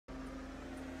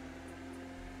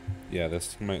Yeah,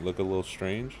 this might look a little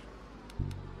strange.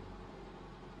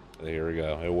 There we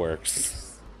go. It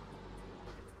works.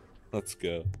 Let's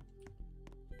go.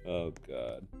 Oh,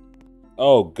 God.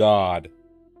 Oh, God.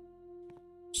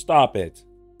 Stop it.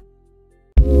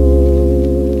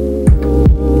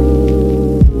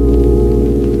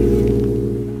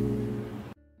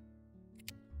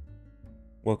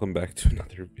 Welcome back to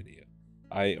another video.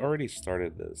 I already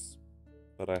started this,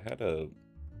 but I had to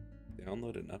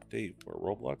download an update for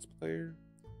Roblox player,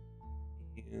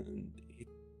 and it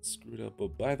screwed up.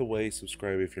 But by the way,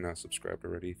 subscribe if you're not subscribed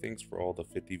already. Thanks for all the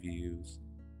 50 views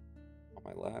on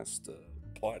my last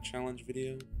plot challenge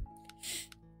video.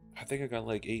 I think I got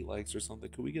like 8 likes or something.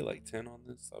 Could we get like 10 on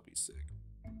this? That'd be sick.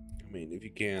 I mean, if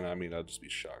you can, I mean, I'll just be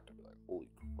shocked. I'll be like, holy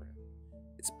crap,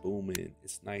 it's booming.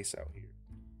 It's nice out here.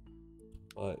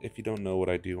 But if you don't know what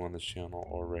I do on this channel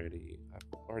already, I've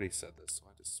already said this, so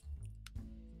I just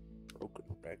broke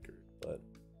a record. But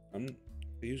I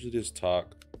usually just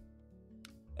talk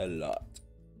a lot,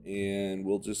 and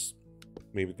we'll just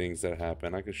maybe things that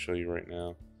happen. I can show you right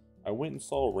now. I went and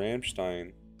saw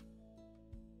Rammstein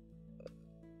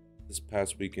this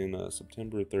past weekend,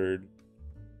 September 3rd.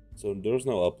 So there was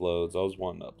no uploads. I was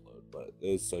wanting to upload, but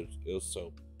it was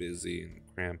so busy and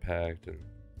cram packed and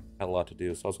had a lot to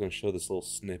do. So I was going to show this little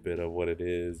snippet of what it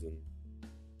is and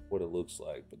what it looks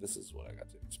like, but this is what I got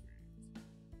to experience.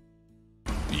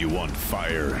 You want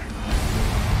fire?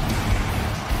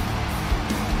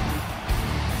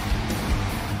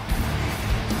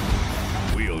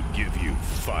 We'll give you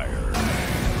fire.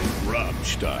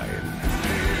 Rammstein,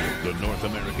 the North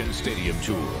American Stadium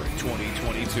Tour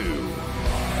 2022.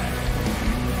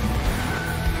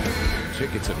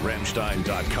 Tickets at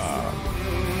Rammstein.com.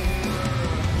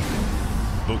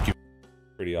 Book you.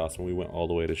 Pretty awesome. We went all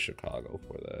the way to Chicago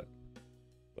for that,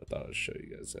 but I thought I'd show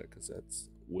you guys that because that's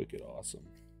wicked awesome.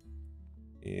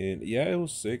 And yeah, it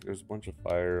was sick. There's a bunch of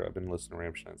fire. I've been listening to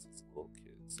Rammstein since a little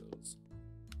kid, so it's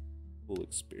a cool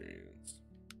experience.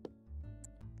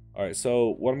 All right,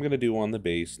 so what I'm gonna do on the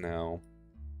base now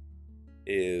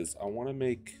is I want to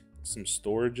make some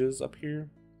storages up here,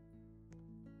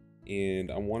 and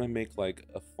I want to make like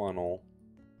a funnel.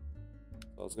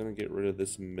 I was gonna get rid of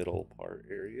this middle part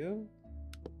area.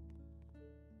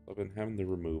 I've been having to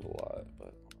remove a lot,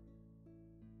 but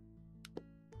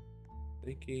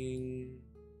thinking.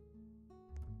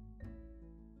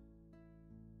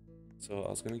 So I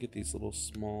was gonna get these little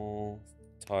small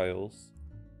tiles.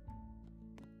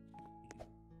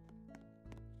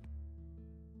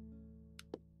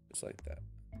 Just like that.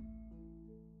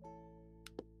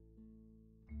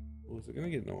 Was it gonna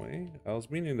get in the way? I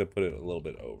was meaning to put it a little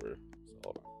bit over. So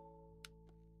hold on.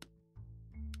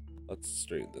 Let's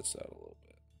straighten this out a little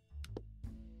bit.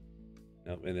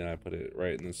 Nope, and then I put it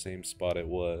right in the same spot it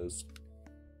was.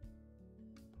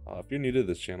 If you're new to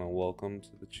this channel, welcome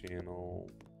to the channel.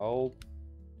 I'll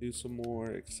do some more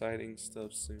exciting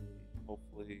stuff soon.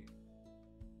 Hopefully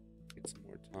get some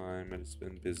more time. I've just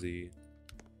been busy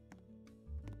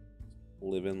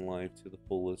living life to the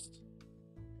fullest.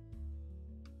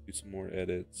 Do some more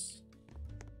edits.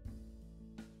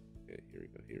 Okay, here we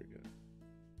go, here we go.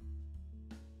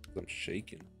 I'm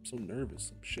shaking. I'm so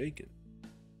nervous. I'm shaking.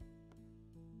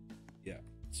 Yeah,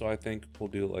 so I think we'll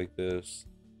do it like this.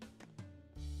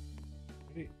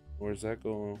 Wait, where's that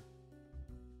going?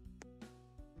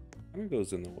 I think it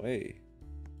goes in the way.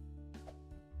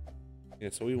 Yeah,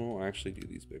 so we won't actually do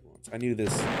these big ones. I knew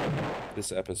this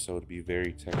episode would be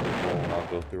very technical, and I'll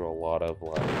go through a lot of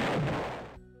like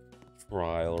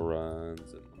trial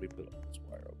runs. And let me put all this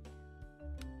wire over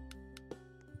here.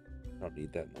 I don't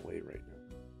need that in the way right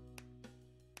now.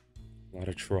 A lot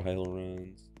of trial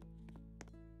runs.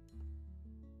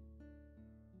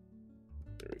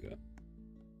 There we go.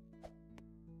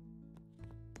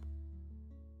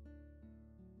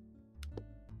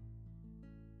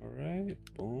 All right,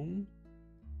 boom.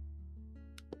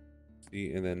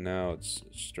 See, and then now it's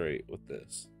straight with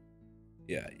this.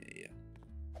 Yeah.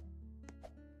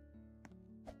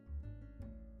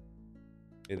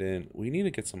 And then we need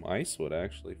to get some ice wood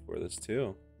actually for this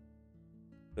too,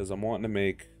 because I'm wanting to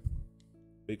make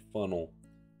a big funnel.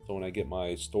 So when I get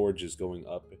my storages going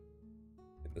up in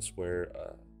the square,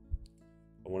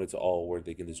 I want it to all where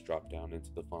they can just drop down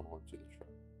into the funnel into the truck.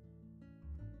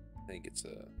 I think it's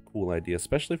a cool idea,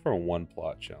 especially for a 1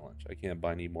 plot challenge. I can't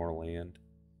buy any more land.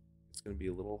 It's gonna be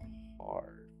a little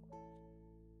hard.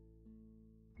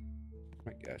 Oh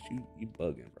my gosh, you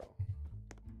bugging, bro.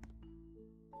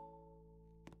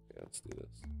 Okay, let's do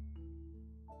this.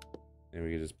 And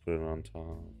we can just put it on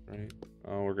top, right?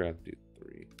 Oh, we're gonna have to do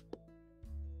 3.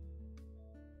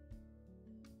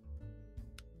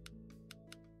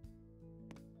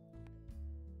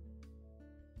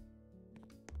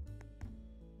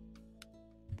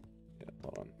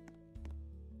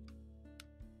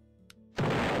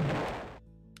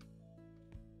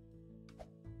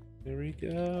 There we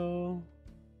go.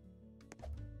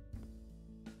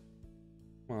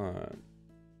 Come on.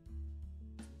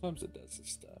 Sometimes it does this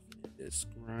stuff. And it just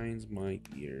grinds my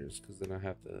gears because then I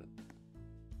have to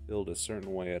build a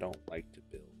certain way I don't like to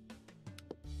build.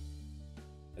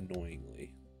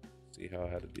 Annoyingly. See how I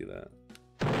had to do that?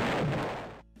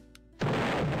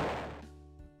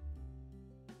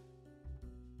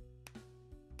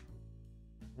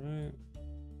 Right.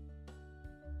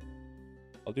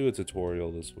 I'll do a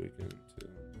tutorial this weekend too.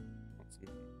 Want some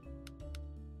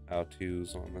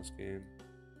how-tos on this game.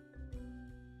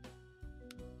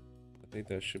 I think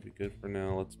that should be good for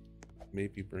now. Let's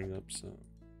maybe bring up some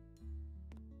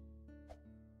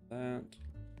that.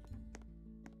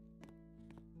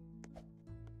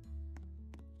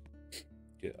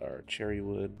 Get our cherry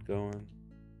wood going.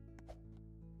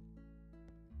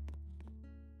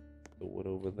 The wood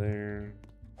over there.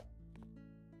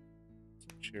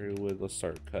 Some cherry wood. Let's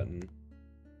start cutting.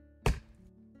 There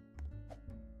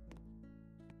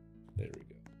we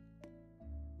go.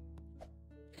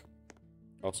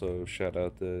 Also, shout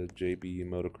out to JB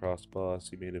Motocross Boss.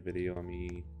 He made a video on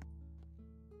me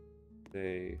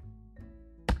today.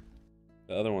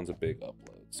 The other one's a big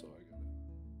upload, so I gotta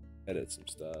edit some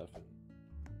stuff and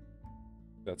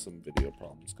got some video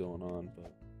problems going on,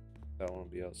 but that one will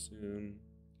be out soon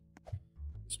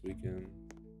this weekend.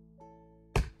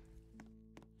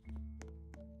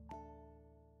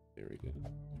 There we go.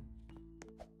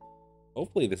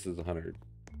 Hopefully this is 100.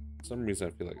 For some reason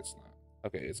I feel like it's not.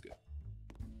 Okay, it's good.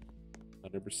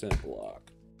 100%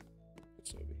 block.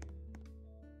 It's over here.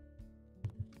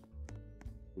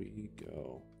 We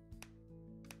go.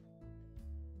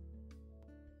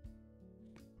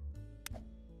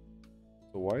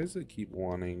 So why does it keep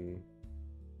wanting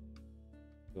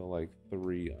to go like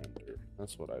 3 under?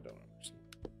 That's what I don't understand.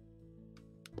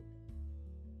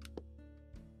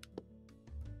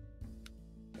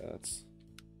 That's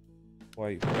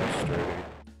quite frustrating.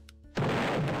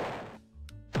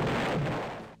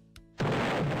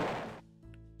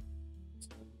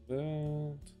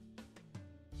 That.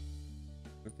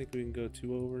 I think we can go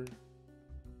 2 over.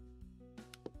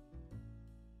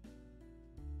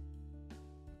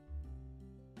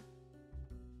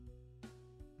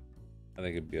 I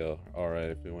think it'd be alright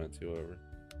if we went 2 over.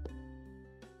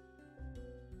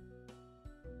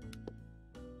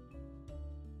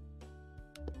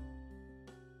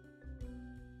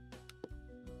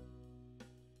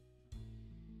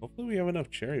 Hopefully we have enough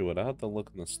cherry wood. I'll have to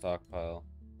look in the stockpile.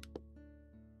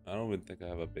 I don't even think I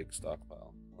have a big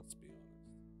stockpile. Let's be honest.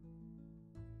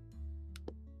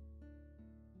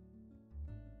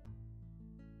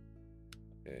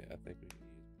 Okay, I think we can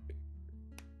use big.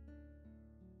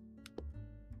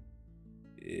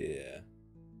 Yeah.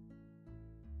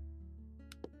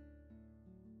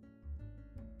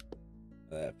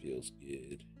 That feels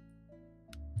good.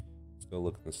 Let's go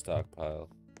look in the stockpile.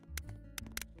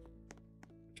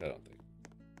 Which I don't think.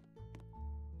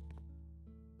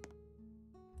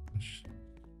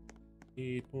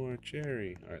 Need more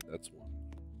cherry. Alright, that's one.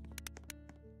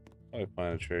 Probably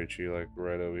find a cherry tree like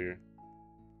right over here.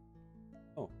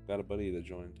 Oh, got a buddy that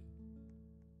joined.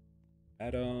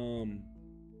 Adam.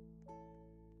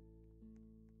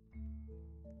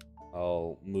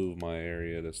 I'll move my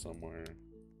area to somewhere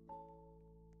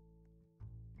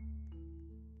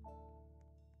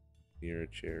near a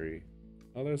cherry.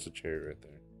 Oh, there's a cherry right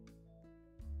there.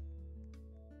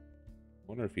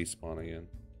 Wonder if he's spawning in.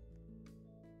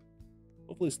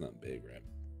 Hopefully it's not big, right?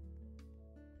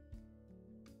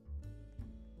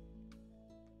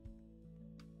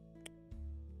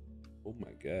 Oh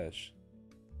my gosh.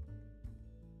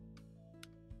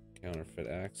 Counterfeit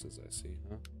axes, I see,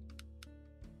 huh?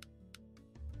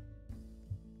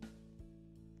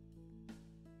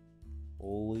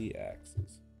 Holy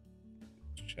axes.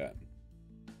 Just chatting.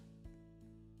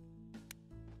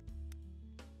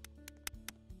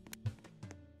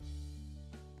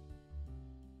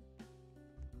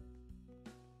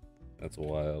 That's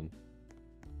wild.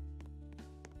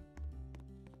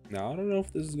 Now, I don't know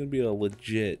if this is going to be a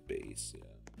legit base yet,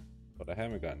 but I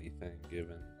haven't got anything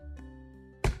given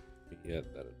me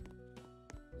yet that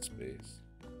it's base.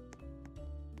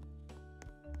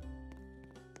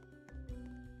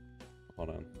 Hold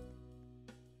on.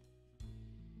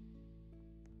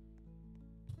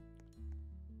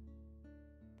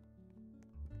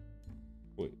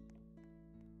 Wait.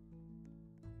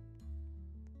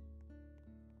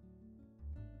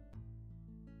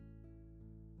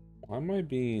 Why am I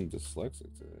being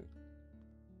dyslexic today?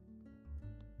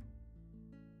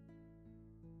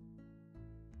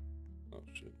 Oh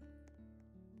shit.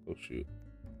 Oh shoot.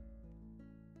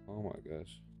 Oh my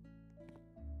gosh.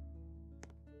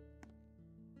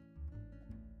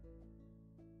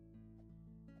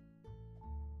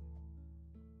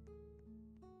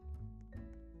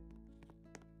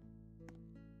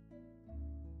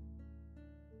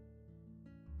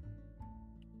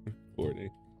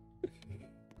 recording.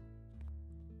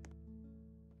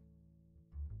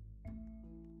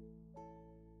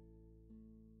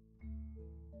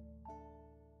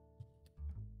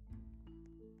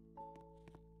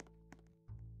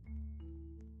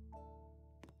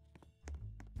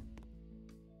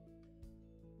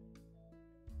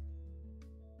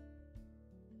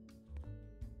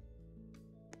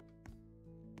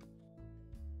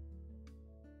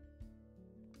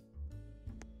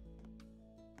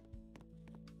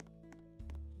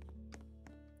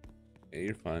 Yeah,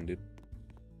 you're fine, dude.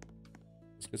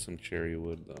 Let's get some cherry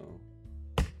wood, though.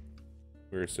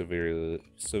 We're severely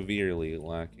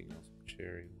lacking on some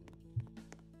cherry wood.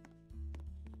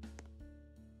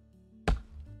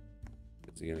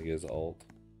 Is he gonna get his ult?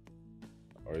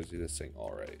 Or is he just saying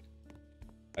alright?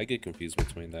 I get confused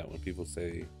between that when people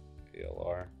say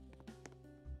ALR.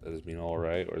 Does it mean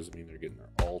alright, or does it mean they're getting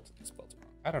their ult and he spelled it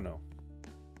wrong? I don't know.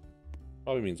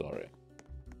 Probably means alright.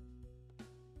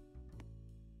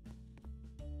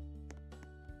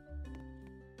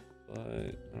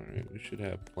 But, alright, we should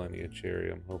have plenty of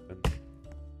cherry, I'm hoping,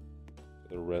 for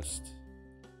the rest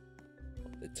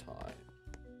of the time.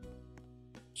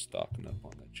 Stocking up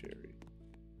on that cherry.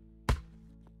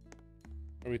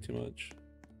 Probably too much.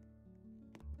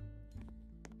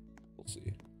 We'll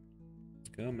see. It's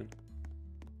coming.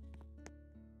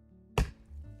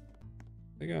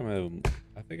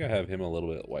 I think I have him a little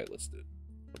bit whitelisted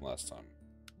from last time.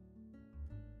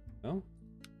 No?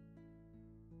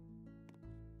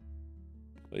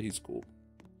 But he's cool.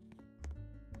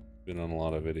 Been on a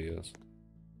lot of videos.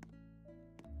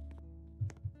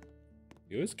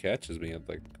 He always catches me at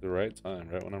like the right time,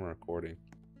 right when I'm recording.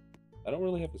 I don't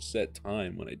really have a set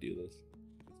time when I do this.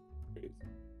 It's crazy.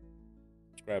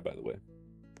 Subscribe, by the way.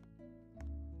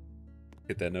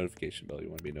 Hit that notification bell. You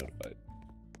want to be notified.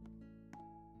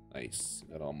 Nice.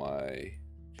 Got all my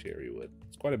cherry wood.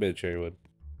 It's quite a bit of cherry wood.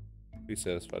 Pretty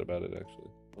satisfied about it,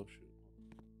 actually. Oh shoot.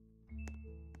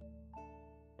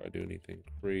 I do anything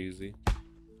crazy.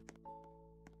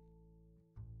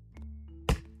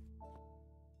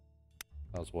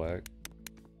 That was whack.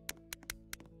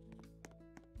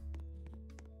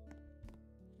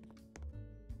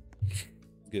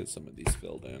 Get some of these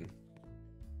filled in.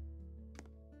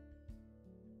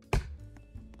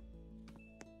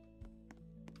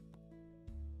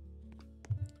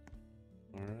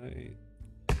 All right.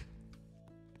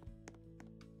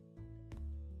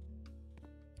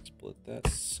 Split that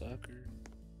sucker.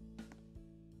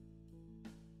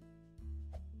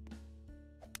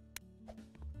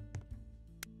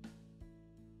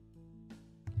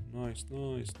 Nice,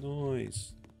 nice,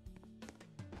 nice.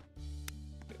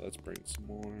 Okay, let's bring some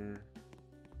more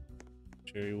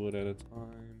cherry wood at a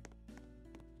time.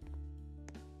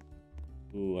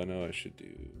 Ooh, I know I should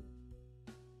do.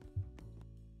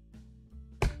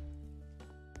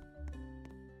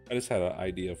 I just had an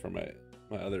idea for my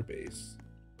other base.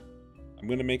 I'm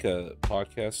gonna make a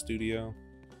podcast studio,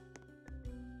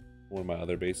 one of my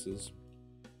other bases,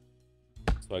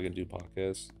 so I can do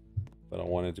podcasts. But I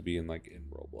want it to be in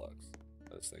Roblox.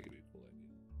 I just think it'd be a cool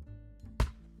idea.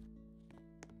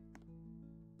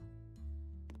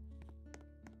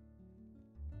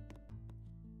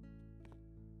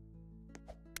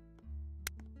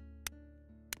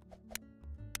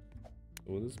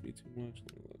 Will this be too much?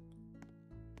 Let me look.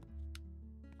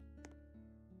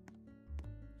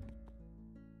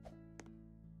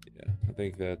 Yeah, I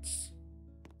think that's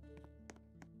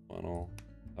funnel.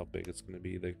 How big it's going to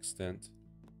be, the extent.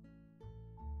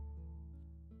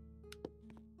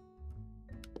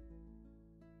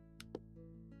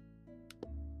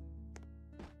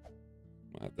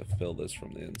 I have to fill this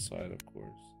from the inside, of course.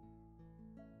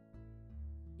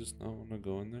 Just not want to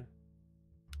go in there.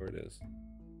 Where it is.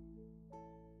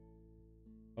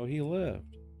 Oh, he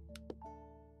left.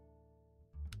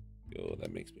 Yo,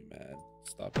 that makes me mad.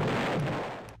 Stop it.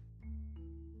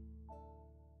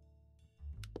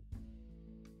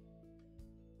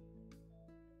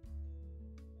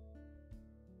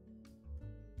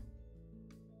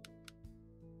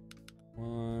 Come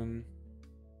on.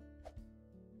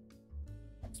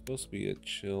 It's supposed to be a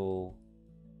chill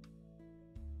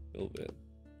bit.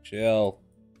 Chill.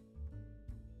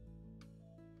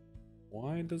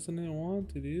 Why doesn't it want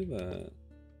to do that?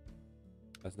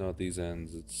 That's not these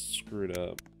ends. It's screwed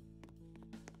up.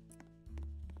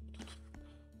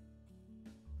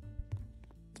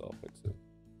 I'll fix it.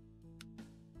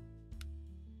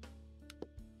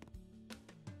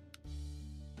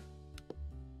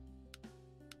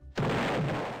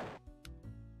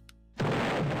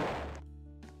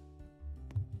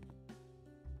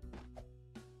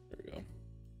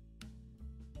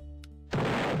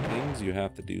 things you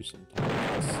have to do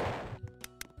sometimes.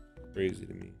 It's crazy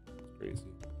to me. It's crazy.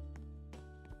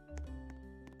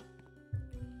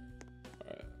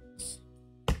 Alright, let's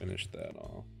finish that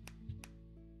off.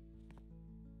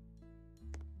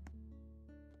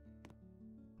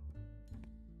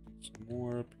 Some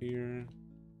more up here.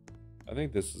 I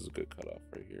think this is a good cutoff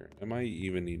right here. I might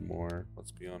even need more,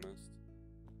 let's be honest.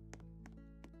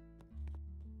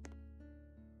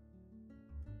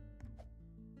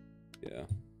 Yeah.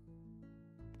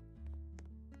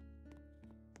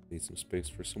 Need some space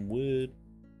for some wood.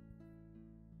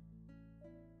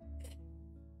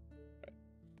 Right.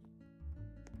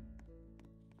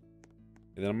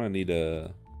 And then I'm gonna need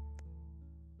a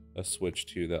switch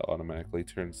too that automatically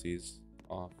turns these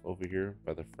off over here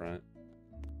by the front.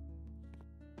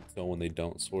 So when they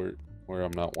don't sort, or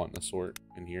I'm not wanting to sort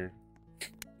in here,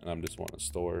 and I'm just wanting to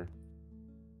store,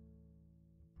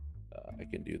 I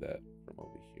can do that from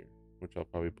over here, which I'll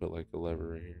probably put like a lever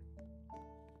right here.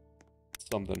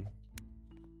 Something.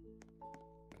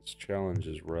 This challenge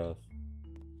is rough.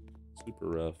 Super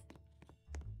rough.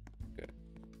 Okay.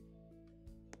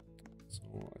 So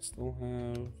I still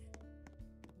have...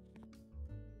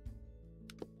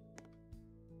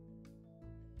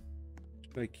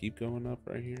 Should I keep going up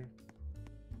right here?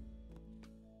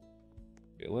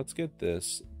 Okay, let's get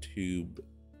this tube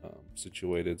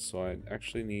situated. So I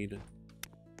actually need to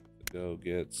go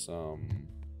get some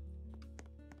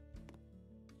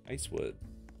ice wood.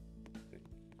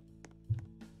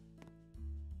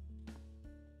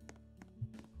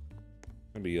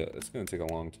 It's gonna take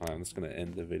a long time. It's gonna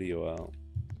end the video out.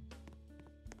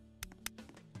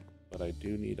 But I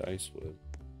do need ice wood.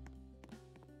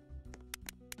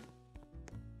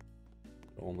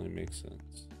 It only makes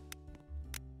sense.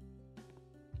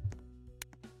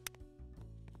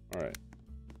 Alright.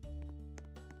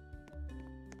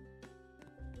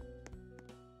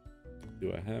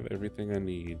 Do I have everything I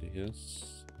need?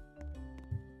 Yes.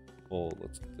 Oh,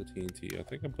 let's get the TNT. I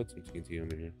think I put some TNT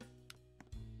under here.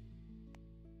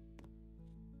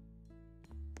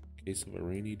 Case of a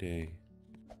rainy day.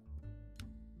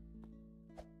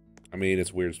 I mean, it's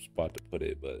a weird spot to put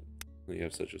it, but when you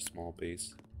have such a small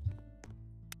base,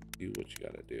 do what you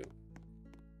gotta do. You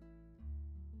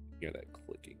hear that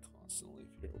clicking constantly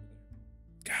if you're over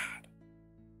there. God.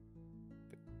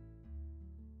 Okay.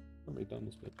 Let me done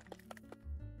this bit.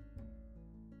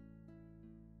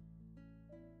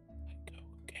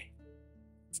 Okay.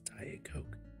 It's Diet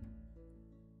Coke.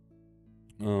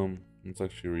 Let's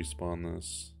actually respawn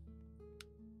this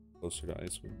closer to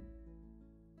Icewind.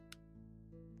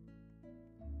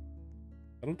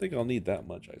 I don't think I'll need that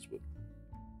much Icewood.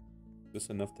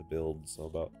 Just enough to build, so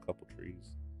about a couple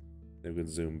trees. Maybe we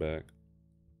can zoom back.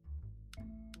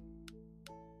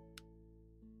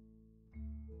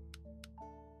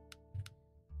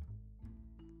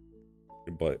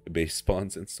 But base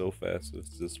spawns in so fast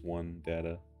with just one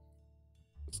data.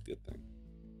 That's a good thing.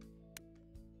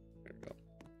 There we go.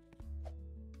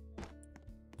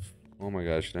 Oh my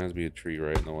gosh, there has to be a tree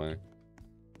right in the way.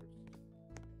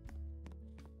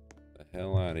 The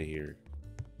hell out of here.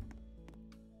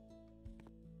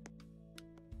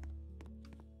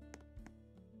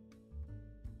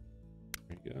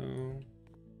 There we go.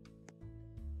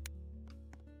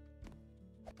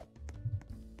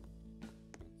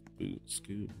 Boot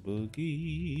scoot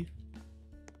boogie.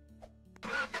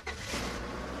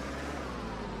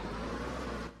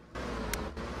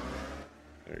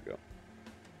 There we go.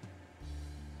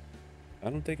 I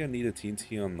don't think I need a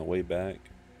TNT on the way back,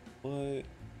 but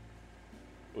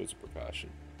always a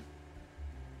precaution.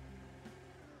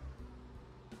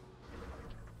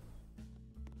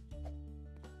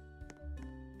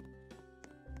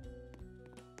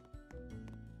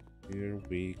 Here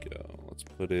we go. Let's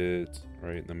put it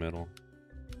right in the middle.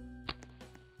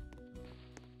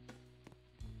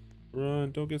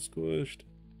 Run, don't get squished.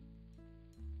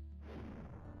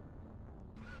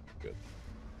 Good.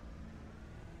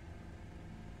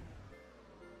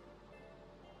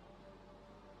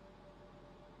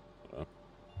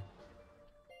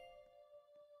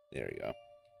 There you go.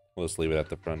 We'll just leave it at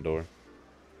the front door.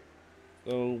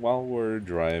 So while we're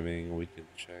driving, we can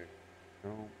check.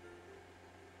 No.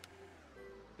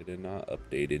 They did not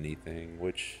update anything,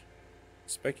 which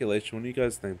speculation. When you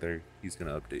guys think he's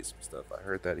gonna update some stuff? I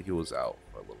heard that he was out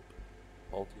for a little bit.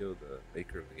 Altio, the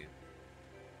maker of the game.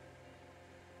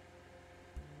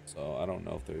 So I don't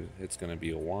know if it's gonna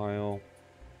be a while.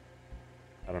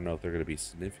 I don't know if they're gonna be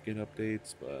significant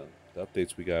updates, but the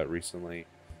updates we got recently, it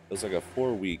was like a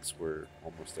 4 weeks where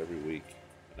almost every week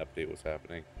an update was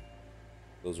happening.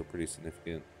 Those are pretty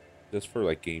significant, just for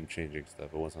like game changing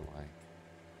stuff. It wasn't like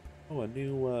Oh, a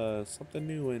new, something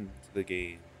new into the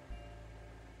game.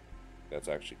 That's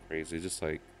actually crazy. Just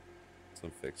like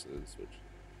some fixes, which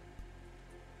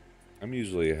I'm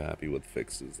usually happy with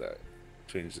fixes that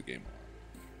change the game a lot.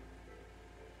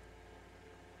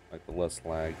 Like the less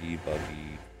laggy,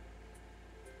 buggy.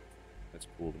 That's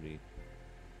cool to me.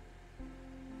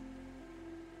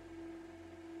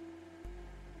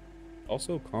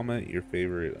 Also, comment your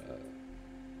favorite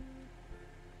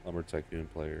Lumber Tycoon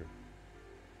player,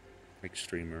 like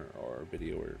streamer or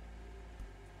videoer,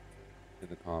 in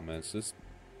the comments. Just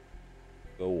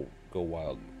go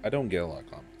wild. I don't get a lot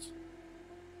of comments.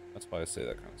 That's why I say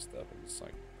that kind of stuff. I'm just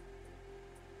like,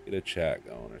 get a chat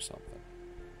going or something.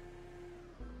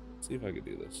 Let's see if I could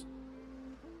do this.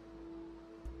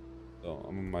 So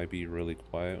I might be really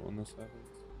quiet when this happens.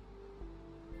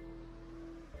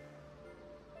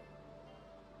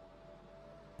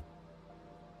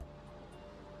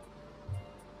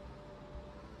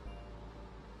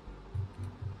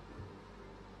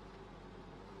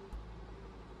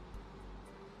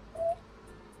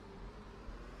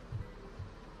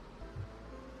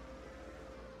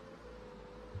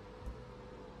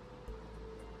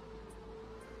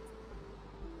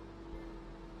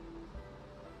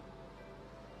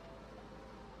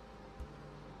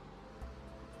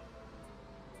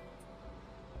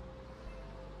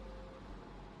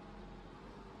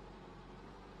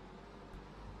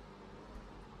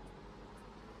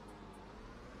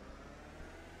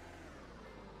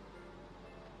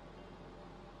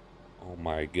 Oh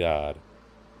my god.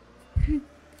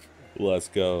 Let's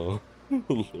go.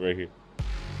 Right here.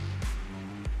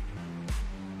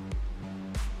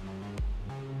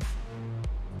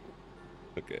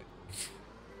 Okay.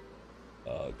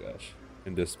 Oh gosh.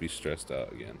 And just be stressed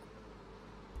out again.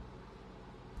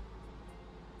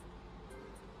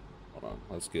 Hold on.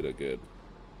 Let's get a good.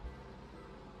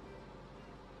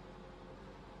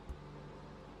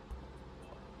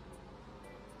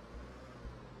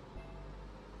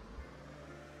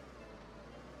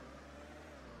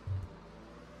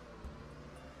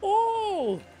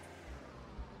 Oh!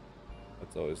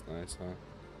 That's always nice, huh?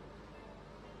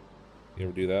 You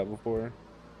ever do that before?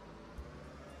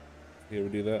 You ever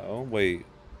do that? Oh, wait.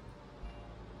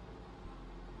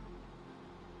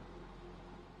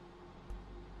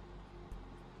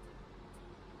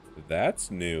 That's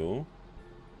new.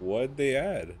 What'd they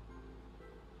add?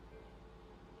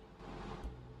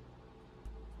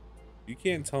 You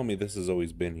can't tell me this has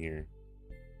always been here.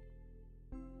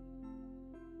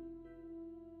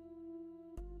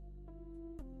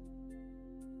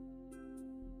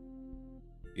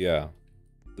 Yeah,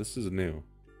 this is new.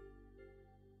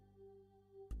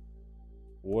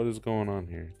 What is going on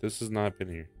here? This has not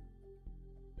been here.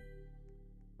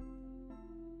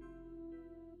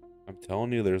 I'm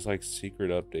telling you, there's like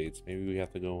secret updates. Maybe we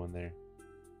have to go in there.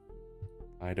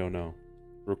 I don't know.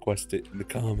 Request it in the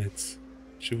comments.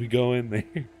 Should we go in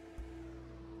there?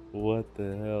 What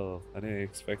the hell? I didn't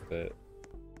expect that.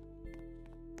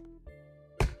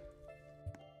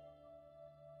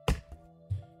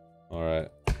 Alright.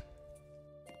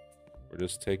 We're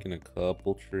just taking a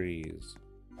couple trees.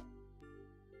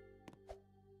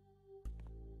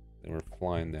 Then we're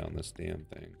flying down this damn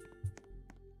thing.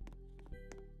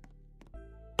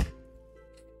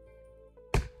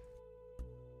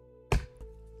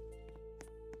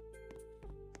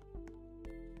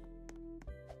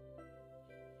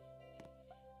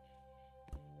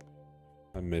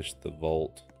 I missed the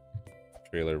vault,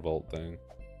 trailer vault thing.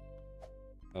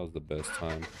 That was the best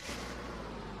time.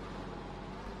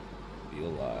 Be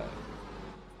alive.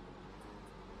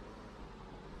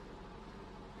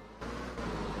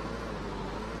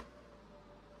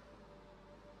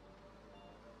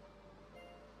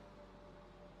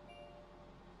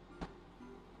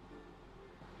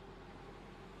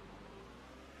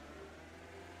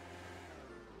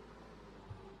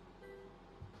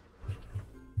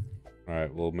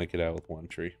 Alright, we'll make it out with one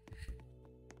tree.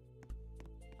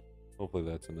 Hopefully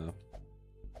that's enough.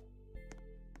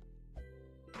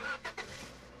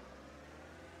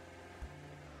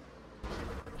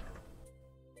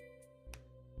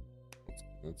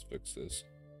 Let's fix this.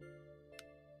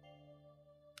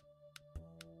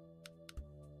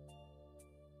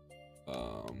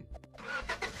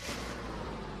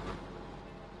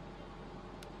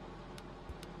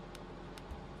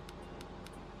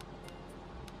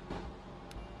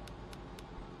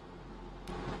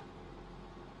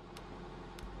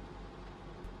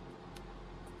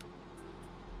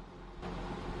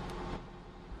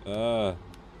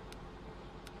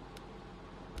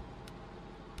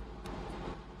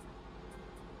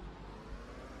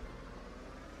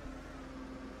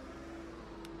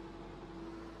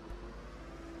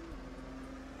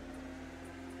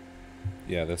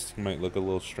 Yeah, this might look a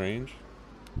little strange.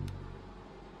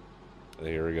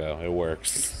 There we go. It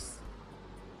works.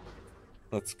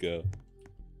 Let's go.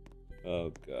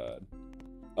 Oh, God.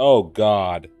 Oh,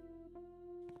 God.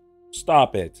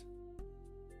 Stop it.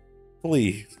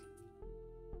 Please.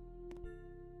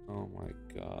 Oh, my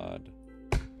God.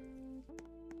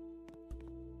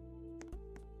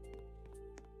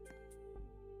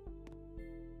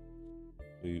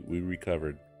 We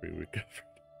recovered. We recovered.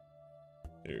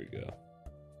 There we go.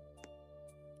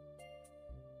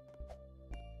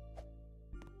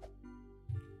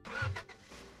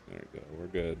 There we go. We're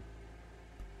good.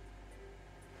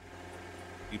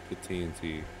 Keep the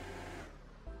TNT.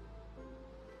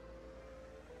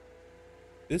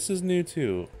 This is new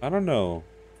too. I don't know.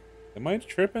 Am I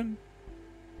tripping?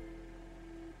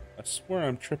 I swear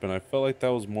I'm tripping. I felt like that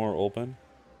was more open.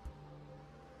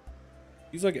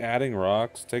 He's like adding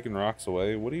rocks, taking rocks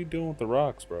away. What are you doing with the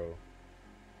rocks, bro?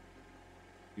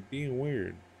 You're being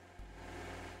weird.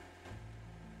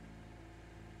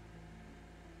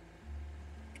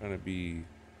 Trying to be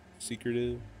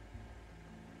secretive.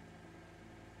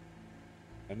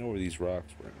 I know where these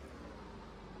rocks were.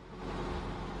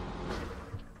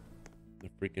 The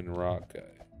freaking rock guy.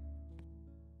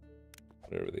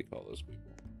 Whatever they call those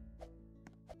people.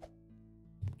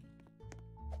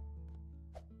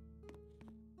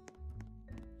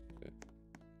 Okay.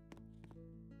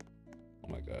 Oh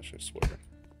my gosh, I swear.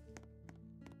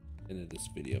 End of this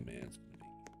video, man. It's gonna be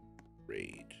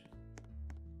rage.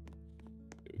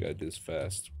 Okay, we gotta do this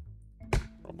fast. We're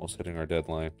almost hitting our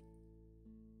deadline.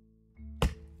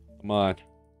 Come on.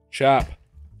 Chop.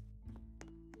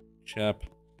 Chop.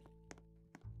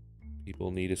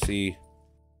 People need to see.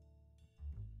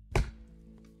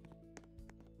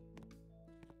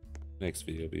 Next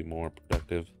video will be more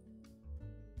productive.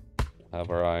 We'll have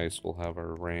our ice, we'll have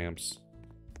our ramps.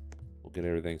 We'll get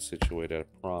everything situated, I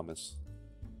promise.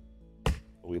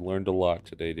 But we learned a lot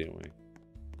today, didn't we?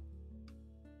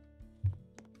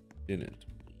 Didn't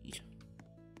we?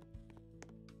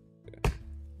 Okay.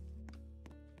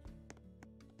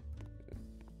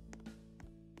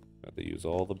 Got to use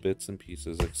all the bits and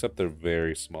pieces, except they're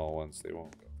very small ones. They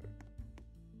won't go there.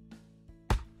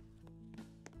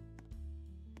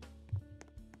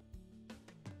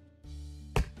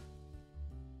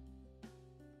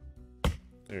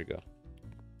 There you go.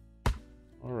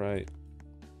 All right.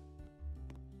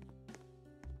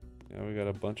 Now we got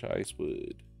a bunch of ice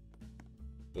wood.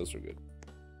 Those are good.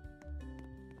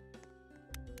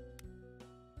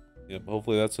 Yep,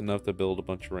 hopefully that's enough to build a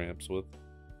bunch of ramps with.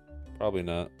 Probably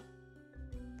not.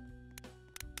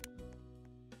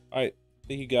 Alright,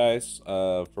 thank you guys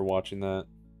for watching that.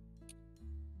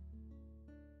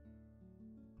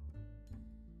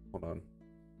 Hold on.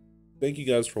 Thank you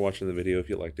guys for watching the video. If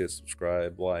you liked it,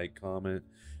 subscribe, like, comment,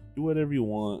 do whatever you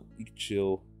want. You can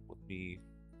chill with me.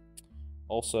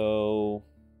 Also,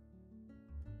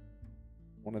 I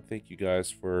want to thank you guys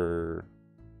for,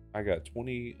 I got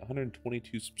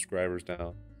 122 subscribers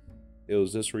now. It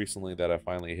was this recently that I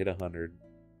finally hit 100,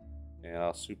 and I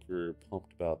was super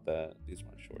pumped about that. These are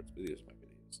my shorts, but these are my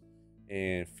videos.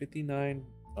 And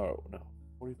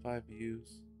 45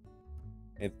 views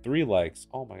and 3 likes.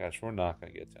 Oh my gosh, we're not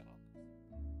gonna get 10 on this.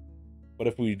 But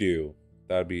if we do,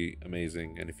 that'd be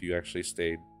amazing. And if you actually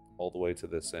stayed all the way to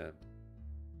this end,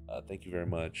 thank you very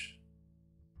much.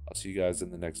 I'll see you guys in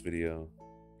the next video.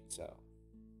 Peace out.